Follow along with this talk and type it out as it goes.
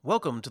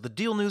Welcome to the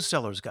Deal News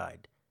Seller's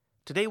Guide.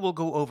 Today we'll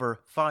go over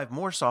 5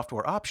 more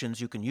software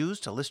options you can use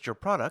to list your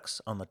products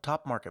on the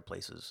top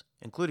marketplaces,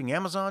 including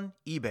Amazon,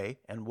 eBay,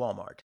 and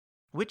Walmart.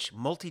 Which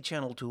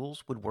multi-channel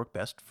tools would work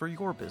best for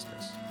your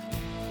business?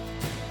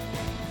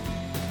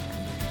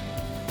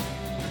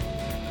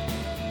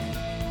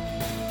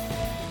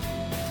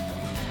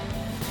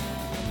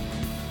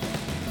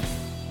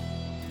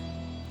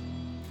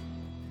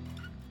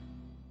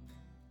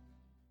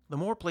 The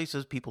more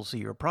places people see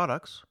your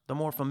products, the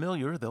more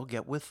familiar they'll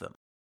get with them.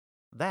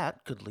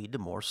 That could lead to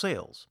more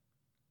sales.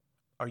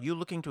 Are you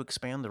looking to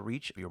expand the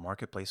reach of your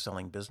marketplace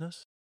selling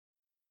business?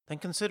 Then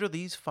consider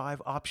these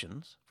 5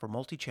 options for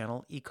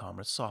multi-channel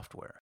e-commerce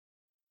software.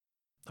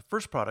 The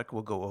first product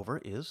we'll go over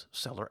is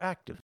Seller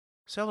Active.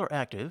 Seller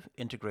Active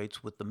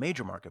integrates with the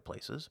major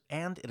marketplaces,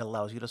 and it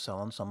allows you to sell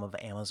on some of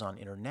Amazon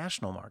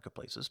International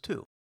marketplaces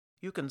too.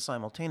 You can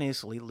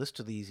simultaneously list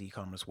to these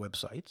e-commerce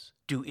websites,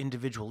 do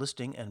individual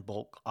listing and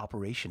bulk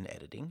operation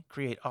editing,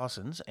 create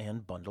ASINs,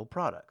 and bundle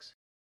products.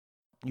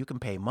 You can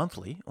pay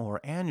monthly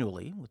or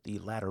annually, with the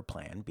latter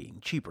plan being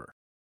cheaper.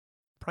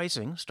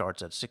 Pricing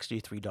starts at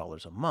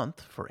 $63 a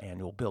month for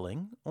annual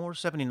billing or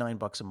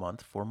 $79 a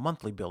month for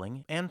monthly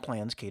billing, and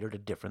plans cater to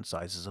different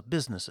sizes of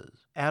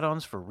businesses.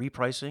 Add-ons for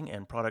repricing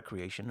and product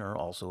creation are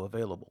also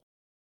available.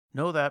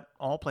 Know that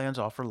all plans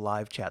offer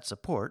live chat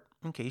support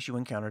in case you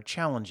encounter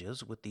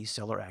challenges with the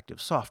Seller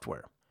Active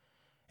software.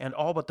 And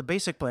all but the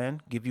basic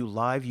plan give you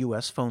live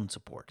US phone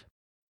support.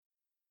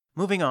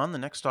 Moving on, the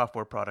next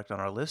software product on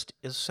our list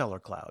is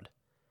SellerCloud.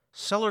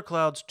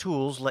 SellerCloud's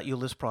tools let you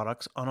list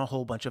products on a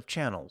whole bunch of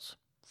channels,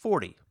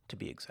 40 to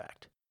be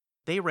exact.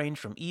 They range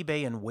from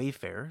eBay and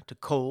Wayfair to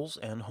Kohl's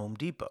and Home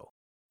Depot.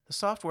 The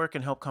software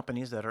can help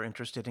companies that are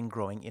interested in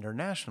growing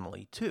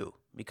internationally, too,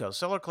 because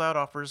SellerCloud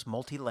offers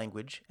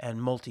multi-language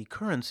and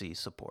multi-currency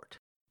support.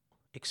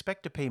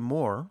 Expect to pay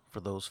more for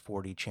those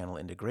 40-channel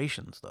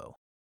integrations, though.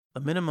 The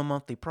minimum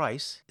monthly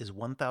price is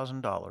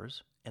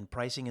 $1,000, and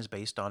pricing is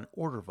based on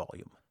order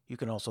volume. You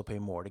can also pay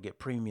more to get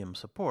premium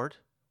support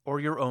or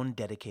your own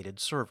dedicated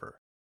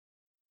server.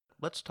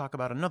 Let's talk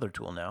about another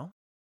tool now.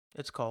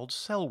 It's called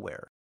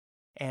Sellware,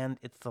 and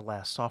it's the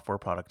last software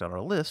product on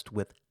our list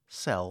with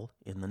sell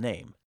in the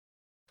name.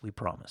 We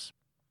promise.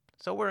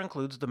 Sellware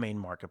includes the main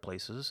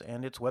marketplaces,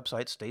 and its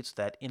website states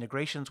that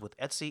integrations with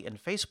Etsy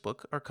and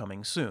Facebook are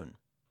coming soon.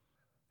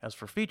 As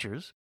for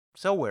features,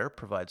 Sellware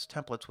provides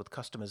templates with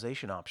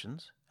customization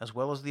options, as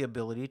well as the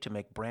ability to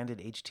make branded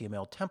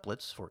HTML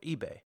templates for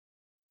eBay.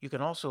 You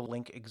can also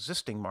link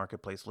existing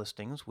marketplace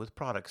listings with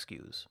product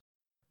SKUs.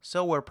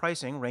 Sellware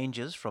pricing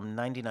ranges from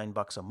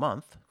 $99 a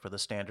month for the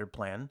standard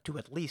plan to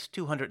at least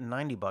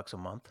 $290 a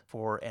month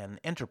for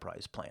an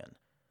enterprise plan.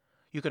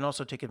 You can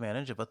also take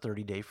advantage of a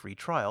 30-day free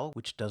trial,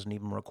 which doesn't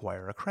even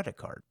require a credit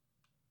card.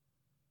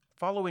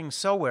 Following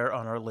Sellware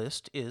on our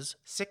list is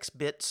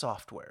 6-Bit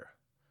Software.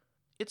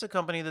 It's a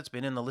company that's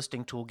been in the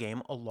listing tool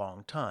game a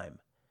long time.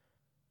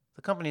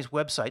 The company's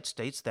website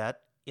states that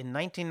in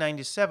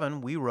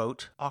 1997 we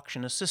wrote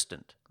Auction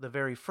Assistant, the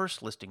very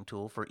first listing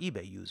tool for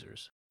eBay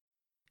users.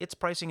 Its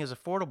pricing is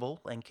affordable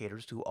and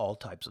caters to all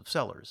types of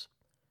sellers.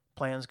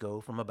 Plans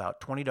go from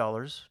about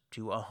 $20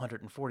 to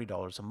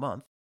 $140 a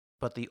month,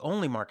 but the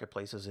only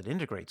marketplaces it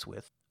integrates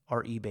with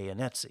are eBay and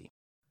Etsy.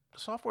 The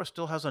software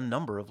still has a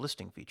number of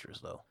listing features,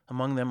 though.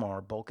 Among them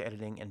are bulk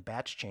editing and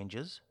batch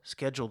changes,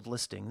 scheduled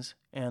listings,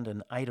 and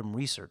an item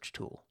research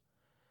tool.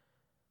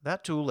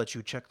 That tool lets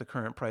you check the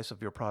current price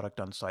of your product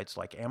on sites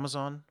like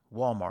Amazon,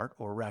 Walmart,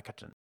 or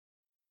Rakuten.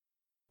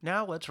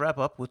 Now let's wrap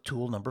up with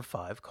tool number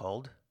 5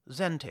 called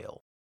Zentail.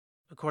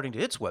 According to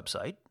its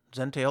website,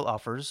 Zentail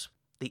offers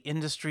the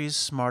industry's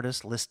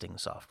smartest listing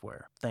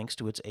software, thanks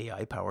to its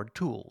AI-powered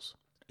tools.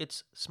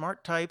 Its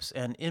smart types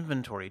and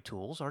inventory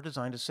tools are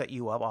designed to set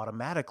you up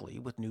automatically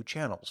with new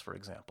channels, for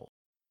example.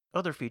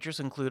 Other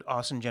features include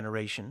ASIN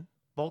generation,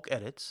 bulk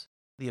edits,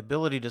 the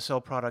ability to sell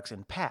products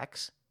in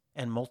packs,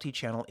 and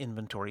multi-channel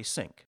inventory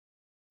sync.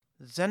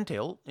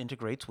 Zentail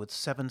integrates with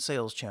 7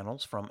 sales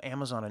channels from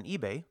Amazon and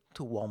eBay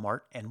to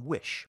Walmart and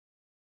Wish.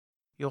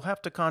 You'll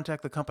have to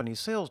contact the company's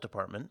sales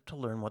department to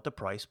learn what the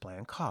price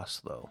plan costs,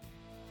 though.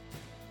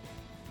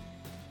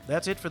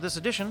 That's it for this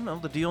edition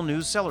of the Deal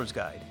News Seller's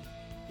Guide.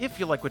 If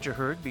you like what you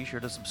heard, be sure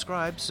to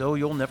subscribe so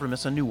you'll never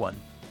miss a new one.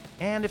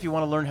 And if you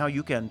want to learn how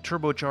you can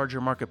turbocharge your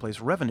marketplace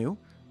revenue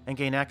and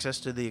gain access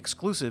to the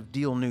exclusive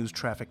Deal News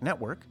Traffic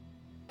Network,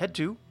 head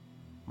to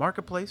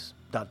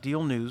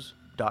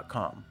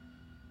marketplace.dealnews.com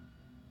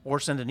or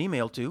send an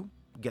email to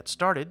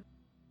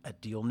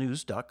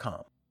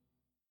getstarted@dealnews.com.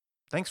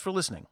 Thanks for listening.